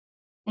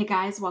Hey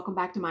guys, welcome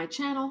back to my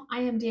channel. I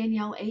am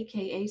Danielle,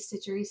 aka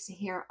Stitcherista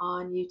here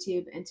on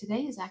YouTube, and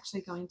today is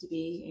actually going to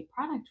be a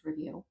product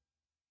review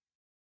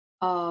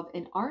of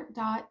an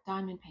ARTDOT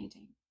diamond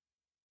painting.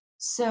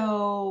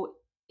 So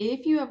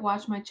if you have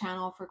watched my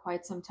channel for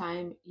quite some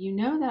time, you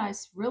know that I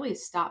really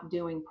stopped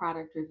doing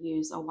product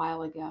reviews a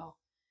while ago.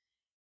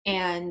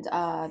 And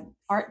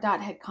ARTDOT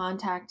had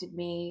contacted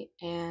me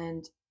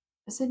and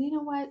I said, you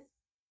know what?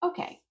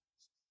 Okay.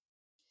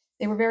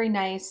 They were very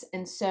nice.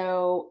 And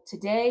so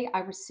today I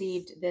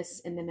received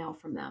this in the mail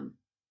from them.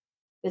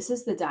 This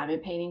is the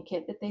diamond painting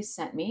kit that they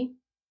sent me.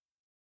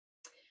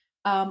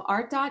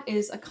 ArtDot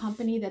is a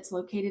company that's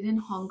located in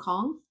Hong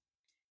Kong.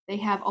 They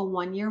have a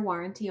 1-year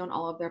warranty on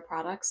all of their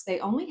products.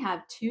 They only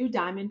have 2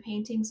 diamond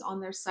paintings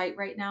on their site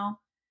right now.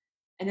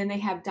 And then they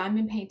have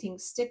diamond painting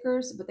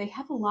stickers, but they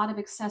have a lot of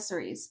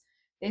accessories.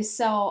 They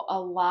sell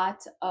a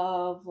lot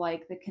of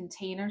like the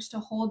containers to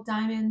hold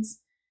diamonds.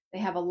 They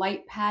have a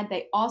light pad.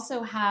 They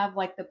also have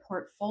like the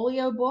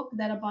portfolio book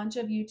that a bunch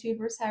of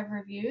YouTubers have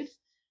reviewed.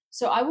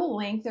 So I will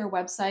link their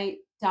website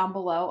down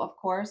below, of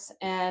course.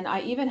 And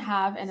I even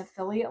have an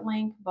affiliate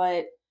link,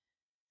 but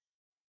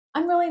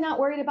I'm really not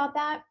worried about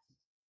that.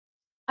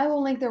 I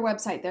will link their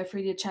website there for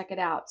you to check it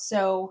out.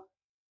 So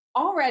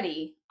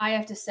already, I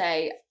have to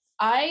say,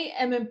 I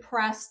am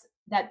impressed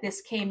that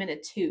this came in a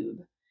tube.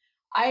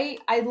 I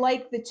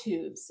like the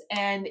tubes,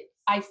 and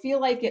I feel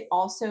like it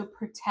also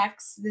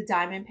protects the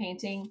diamond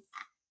painting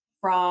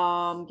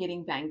from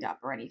getting banged up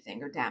or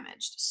anything or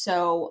damaged.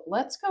 So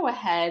let's go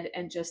ahead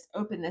and just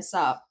open this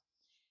up.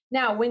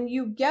 Now, when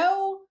you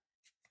go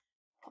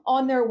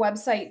on their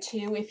website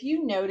too, if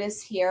you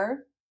notice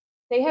here,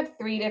 they have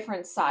 3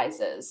 different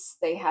sizes.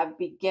 They have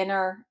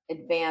beginner,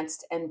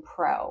 advanced, and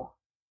pro.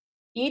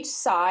 Each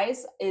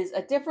size is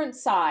a different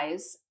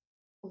size,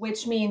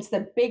 which means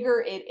the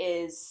bigger it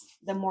is,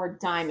 the more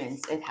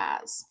diamonds it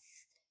has.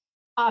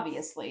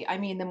 Obviously, I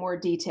mean, the more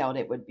detailed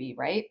it would be,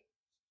 right?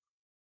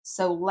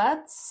 So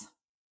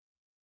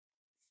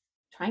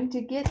trying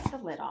to get the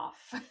lid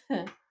off.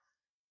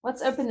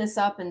 Let's open this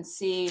up and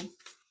see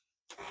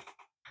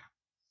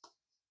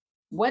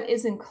what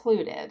is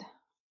included.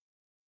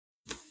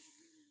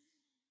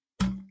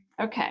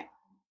 Okay,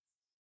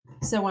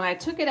 so when I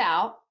took it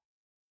out,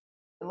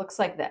 it looks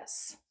like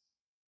this.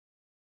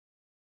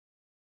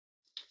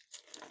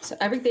 So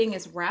everything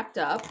is wrapped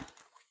up.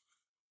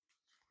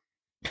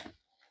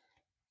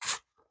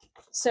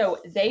 So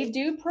they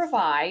do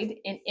provide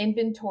an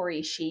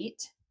inventory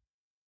sheet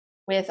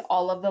with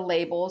all of the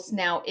labels.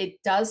 Now,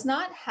 it does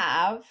not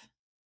have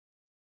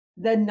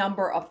the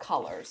number of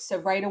colors. So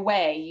right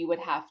away, you would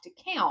have to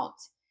count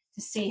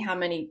to see how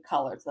many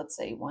colors. Let's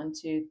say 1,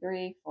 2,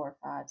 3, 4,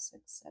 5,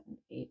 6, 7,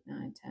 8,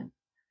 9, 10,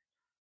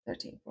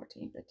 13,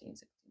 14, 15,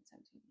 16,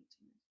 17,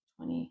 18,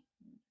 20,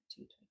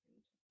 22,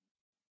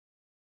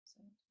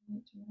 23,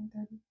 27,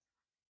 28,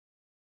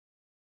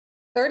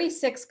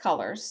 36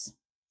 colors.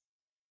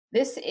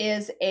 This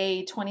is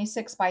a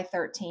 26 by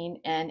 13,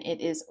 and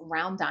it is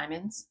round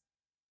diamonds.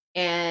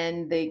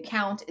 And the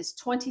count is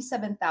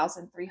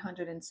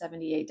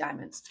 27,378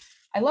 diamonds.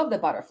 I love the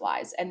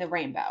butterflies and the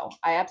rainbow.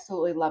 I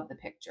absolutely love the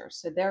picture.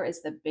 So there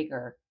is the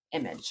bigger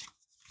image.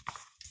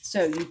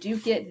 So you do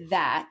get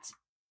that.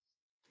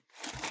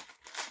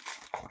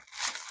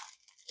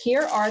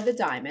 Here are the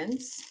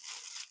diamonds.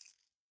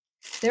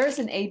 There is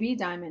an AB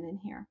diamond in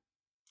here.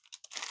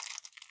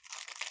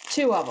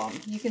 2 of them.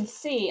 You can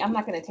see, I'm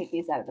not going to take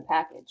these out of the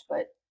package,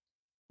 but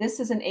this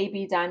is an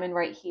AB diamond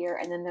right here,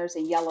 and then there's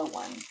a yellow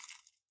one.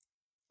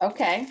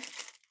 Okay.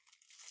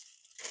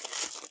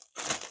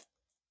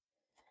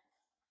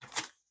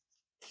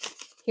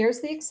 Here's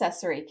the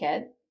accessory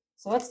kit.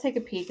 So let's take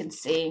a peek and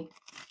see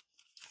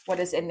what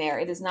is in there.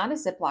 It is not a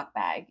Ziploc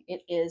bag.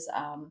 It is,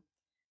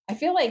 I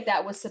feel like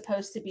that was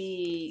supposed to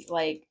be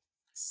like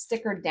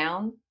stickered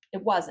down.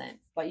 It wasn't,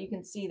 but you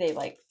can see they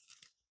like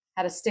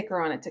had a sticker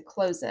on it to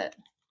close it.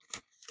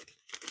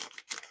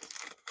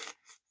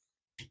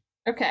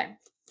 Okay.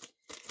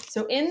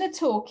 So in the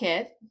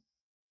toolkit,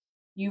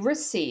 you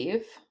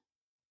receive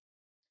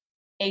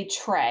a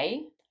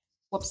tray.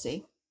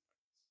 Whoopsie.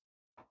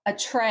 A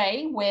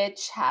tray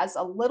which has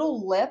a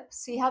little lip.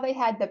 See how they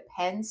had the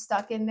pen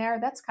stuck in there?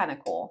 That's kind of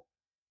cool.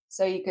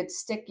 So you could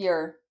stick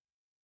your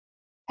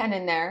pen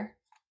in there.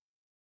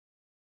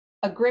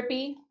 A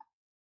grippy.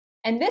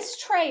 And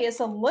this tray is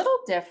a little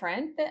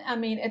different. I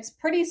mean, it's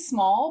pretty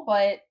small,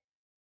 but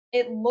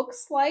it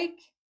looks like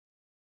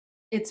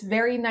it's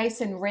very nice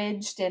and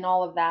ridged and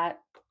all of that.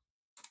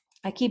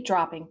 I keep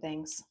dropping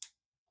things.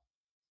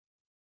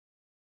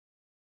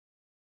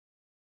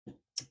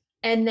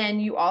 And then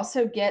you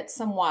also get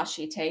some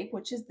washi tape,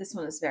 which is, this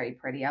one is very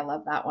pretty. I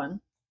love that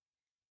one.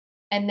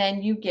 And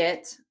then you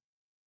get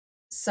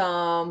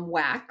some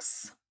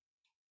wax.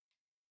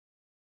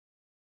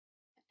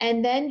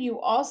 And then you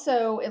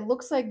also, it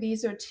looks like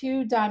these are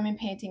 2 diamond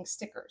painting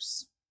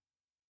stickers.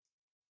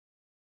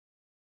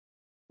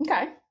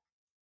 Okay.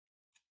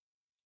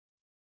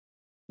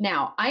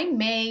 Now, I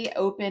may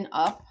open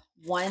up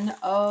one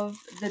of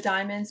the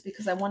diamonds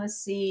because I want to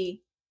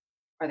see,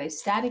 Are they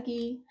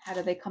staticky? How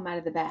do they come out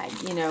of the bag?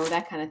 You know,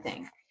 that kind of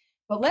thing.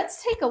 But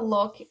let's take a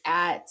look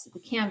at the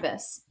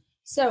canvas.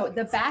 So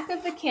the back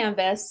of the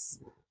canvas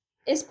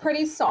is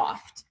pretty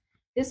soft.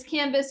 This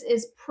canvas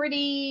is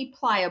pretty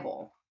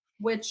pliable,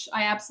 which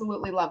I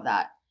absolutely love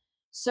that.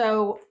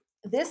 So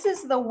this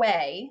is the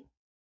way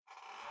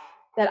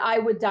that I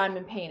would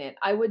diamond paint it.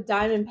 I would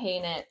diamond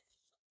paint it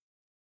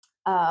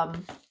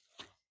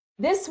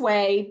this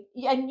way,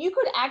 and you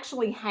could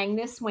actually hang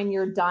this when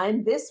you're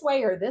done this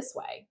way or this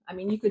way. I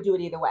mean, you could do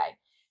it either way,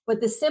 but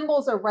the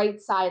symbols are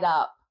right side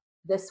up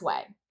this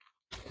way.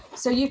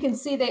 So you can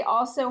see they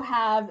also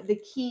have the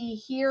key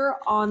here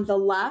on the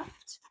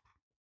left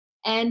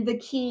and the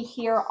key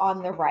here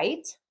on the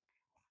right.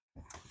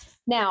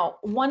 Now,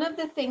 one of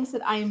the things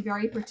that I am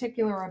very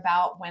particular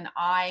about when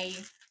I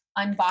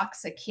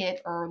unbox a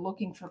kit or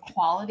looking for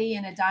quality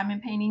in a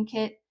diamond painting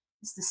kit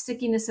is the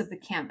stickiness of the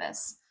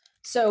canvas.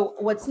 So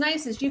what's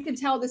nice is you can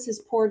tell this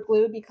is poured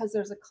glue because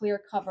there's a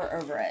clear cover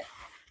over it.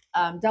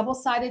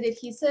 Double-sided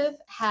adhesive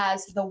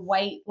has the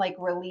white like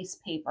release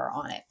paper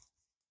on it.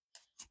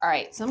 All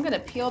right, so I'm going to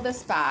peel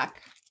this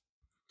back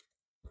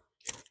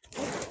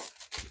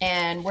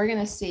and we're going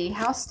to see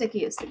how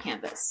sticky is the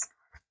canvas.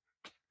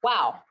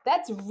 Wow,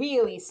 that's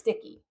really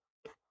sticky.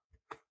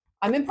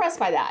 I'm impressed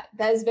by that.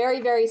 That is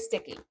very, very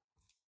sticky.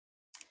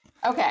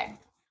 Okay.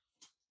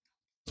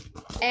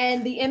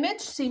 And the image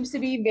seems to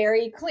be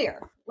very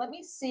clear. Let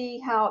me see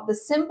how the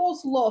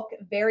symbols look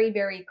very,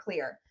 very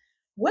clear.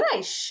 What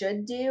I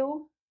should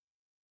do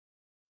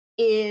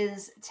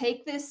is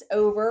take this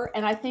over,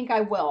 and I think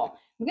I will.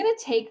 I'm going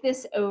to take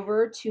this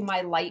over to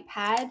my light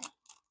pad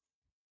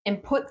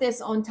and put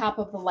this on top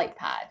of the light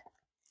pad.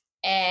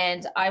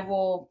 And I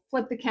will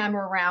flip the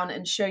camera around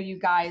and show you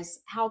guys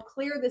how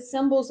clear the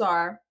symbols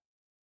are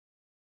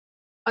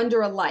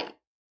under a light.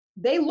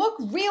 They look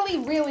really,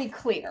 really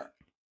clear.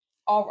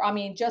 I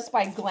mean, just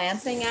by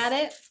glancing at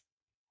it.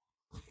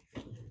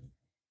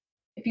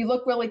 If you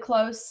look really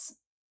close,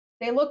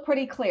 they look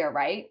pretty clear,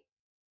 right?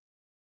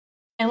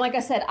 And like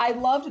I said, I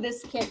loved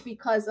this kit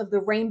because of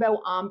the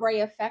rainbow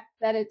ombre effect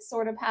that it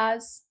sort of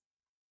has.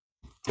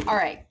 All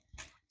right,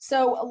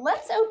 so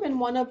let's open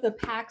one of the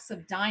packs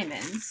of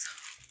diamonds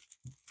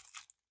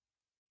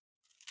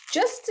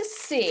just to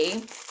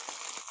see.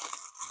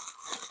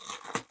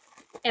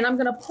 And I'm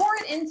going to pour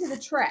it into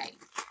the tray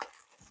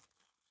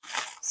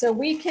so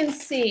we can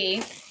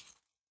see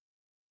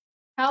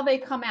how they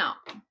come out.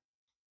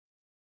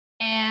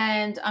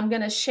 And I'm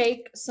going to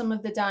shake some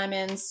of the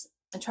diamonds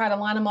and try to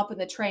line them up in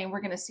the tray, and we're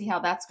going to see how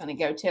that's going to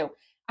go too.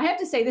 I have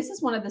to say, this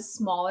is one of the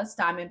smallest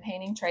diamond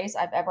painting trays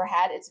I've ever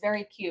had. It's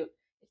very cute.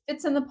 It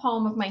fits in the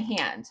palm of my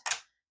hand.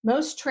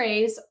 Most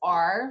trays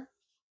are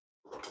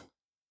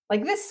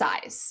like this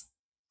size.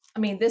 I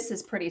mean, this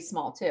is pretty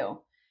small too.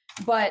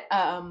 But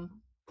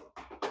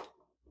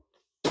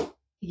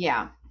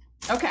yeah.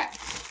 Okay.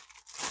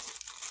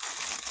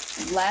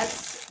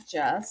 Let's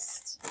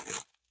just,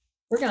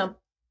 we're going to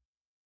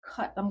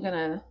cut, I'm going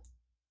to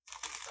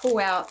pull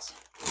out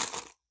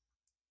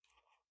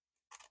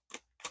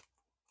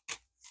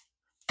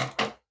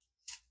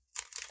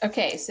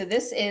okay, so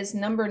this is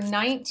number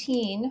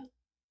 19.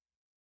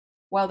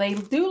 Well, they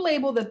do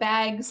label the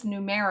bags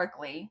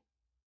numerically.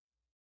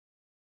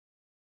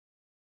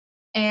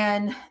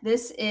 And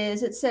this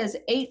is, it says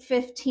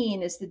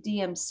 815 is the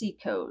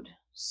DMC code.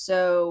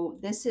 So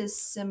this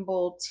is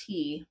symbol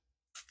T.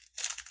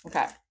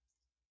 Okay.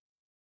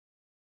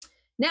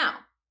 Now,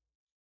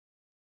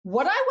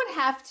 what I would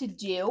have to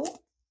do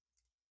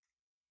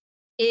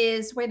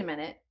is, wait a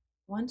minute.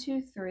 1,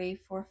 2, 3,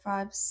 4,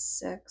 5,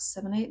 6,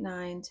 7, 8,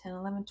 9, 10,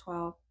 11,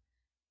 12,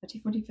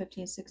 13, 14,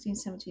 15, 16,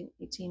 17,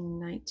 18,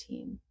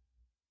 19.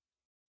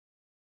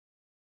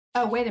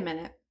 Oh, wait a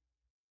minute.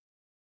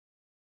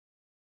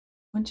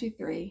 1, 2,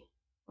 3,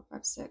 4,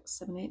 5, 6,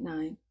 7, 8,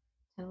 9,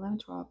 10, 11,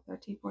 12,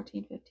 13,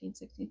 14, 15,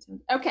 16,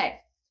 17. Okay.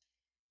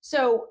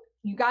 So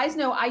you guys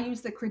know I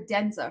use the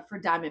credenza for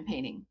diamond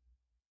painting.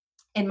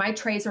 And my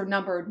trays are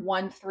numbered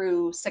 1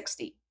 through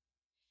 60.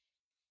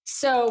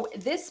 So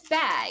this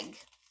bag,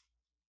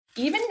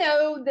 even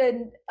though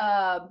they're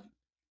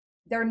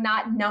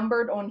not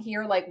numbered on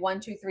here like 1,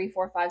 2, 3,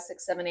 4, 5,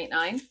 6, 7, 8,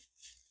 9.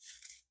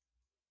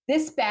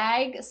 This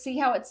bag, see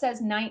how it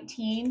says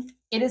 19?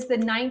 It is the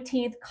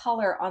 19th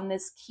color on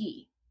this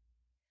key.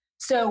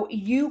 So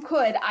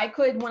I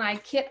could, when I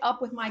kit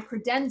up with my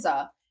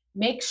credenza,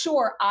 make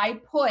sure I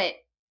put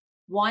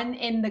 1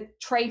 in the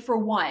tray for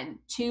 1,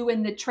 2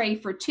 in the tray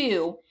for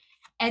 2,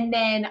 and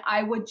then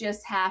I would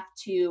just have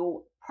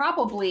to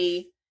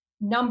probably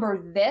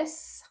number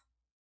this,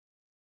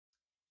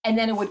 and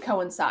then it would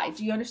coincide.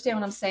 Do you understand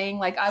what I'm saying?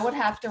 Like I would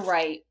have to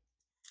write,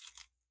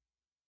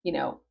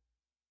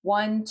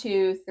 1,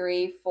 2,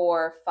 3,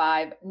 4,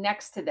 5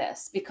 next to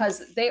this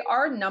because they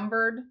are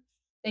numbered.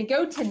 They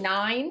go to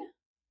 9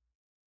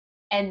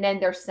 and then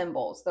they're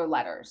symbols, they're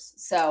letters.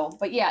 So,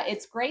 but yeah,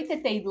 it's great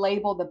that they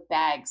label the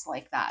bags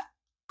like that.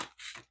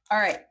 All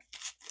right,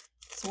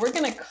 so we're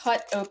gonna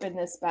cut open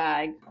this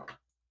bag.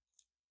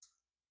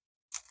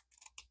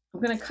 I'm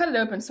going to cut it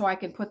open so I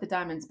can put the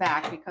diamonds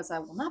back because I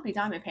will not be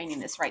diamond painting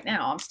this right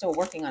now. I'm still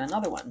working on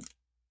another one.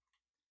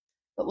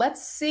 But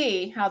let's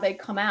see how they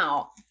come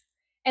out.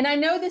 And I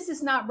know this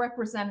is not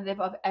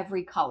representative of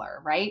every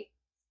color, right?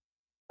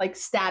 Like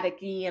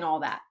static-y and all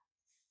that.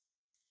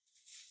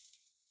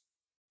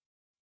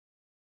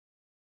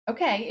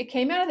 Okay, it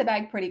came out of the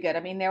bag pretty good. I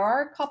mean, there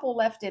are a couple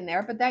left in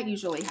there, but that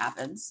usually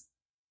happens.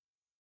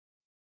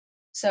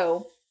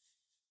 So,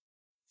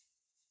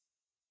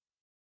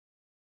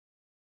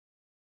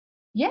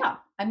 yeah,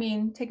 I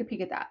mean, take a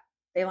peek at that.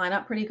 They line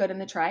up pretty good in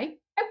the tray.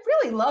 I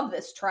really love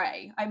this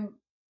tray.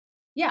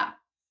 Yeah.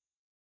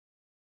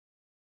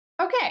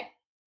 Okay.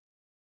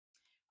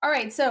 All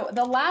right, so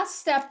the last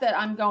step that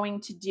I'm going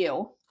to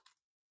do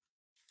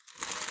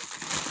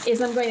is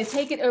I'm going to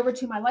take it over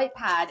to my light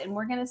pad and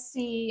we're going to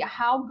see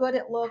how good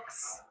it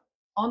looks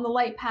on the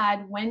light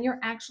pad when you're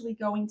actually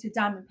going to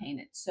diamond paint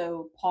it.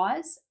 So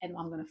pause and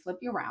I'm going to flip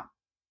you around.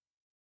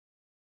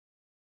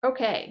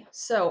 Okay,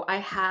 so I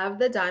have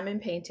the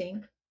diamond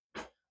painting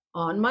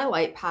on my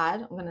light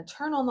pad. I'm going to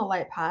turn on the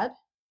light pad.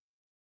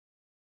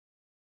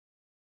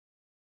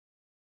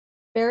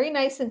 Very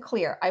nice and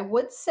clear. I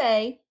would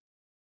say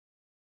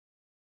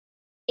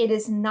it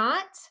is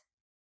not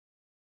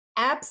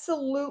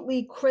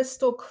absolutely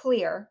crystal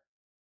clear.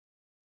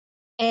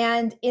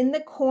 And in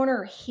the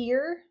corner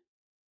here,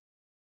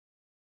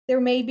 there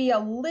may be a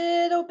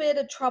little bit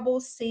of trouble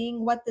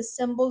seeing what the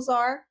symbols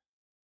are.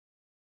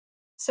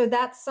 So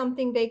that's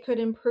something they could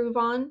improve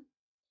on.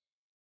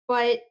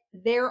 But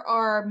there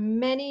are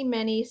many,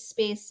 many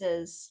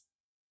spaces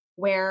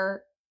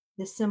where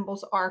the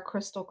symbols are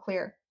crystal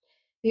clear.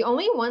 The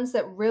only ones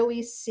that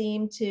really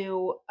seem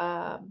to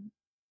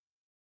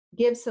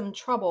give some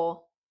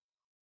trouble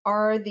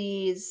are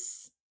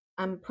these.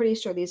 I'm pretty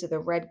sure these are the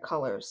red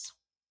colors.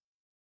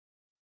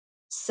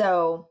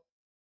 So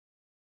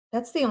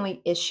that's the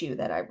only issue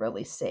that I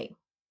really see.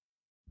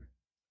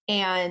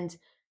 And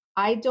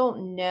I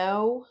don't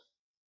know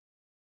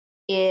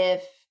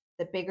if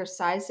the bigger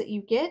size that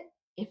you get,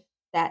 if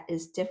that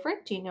is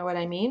different. Do you know what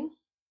I mean?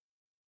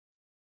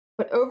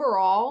 But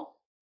overall,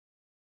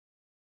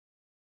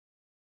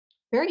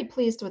 very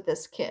pleased with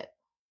this kit.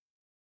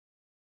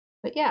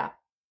 But yeah.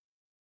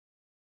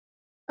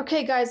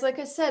 Okay, guys, like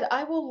I said,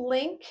 I will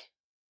link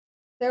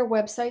their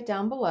website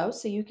down below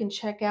so you can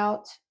check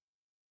out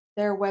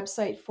their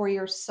website for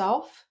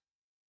yourself.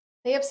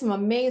 They have some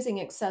amazing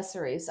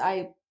accessories.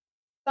 I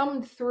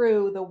thumbed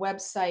through the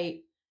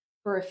website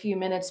for a few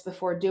minutes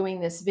before doing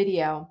this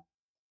video,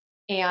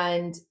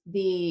 and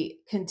the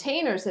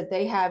containers that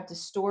they have to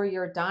store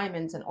your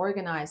diamonds and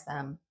organize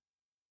them,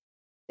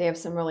 they have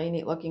some really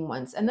neat looking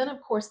ones. And then,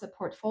 of course, the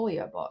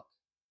portfolio book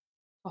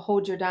to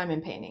hold your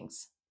diamond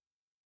paintings.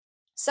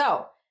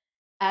 So,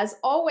 as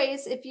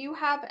always, if you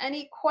have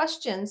any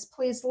questions,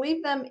 please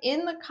leave them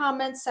in the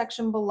comments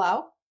section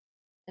below,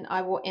 and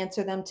I will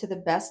answer them to the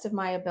best of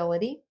my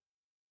ability.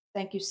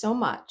 Thank you so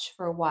much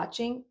for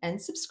watching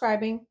and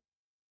subscribing,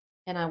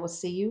 and I will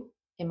see you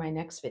in my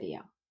next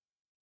video.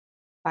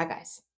 Bye, guys.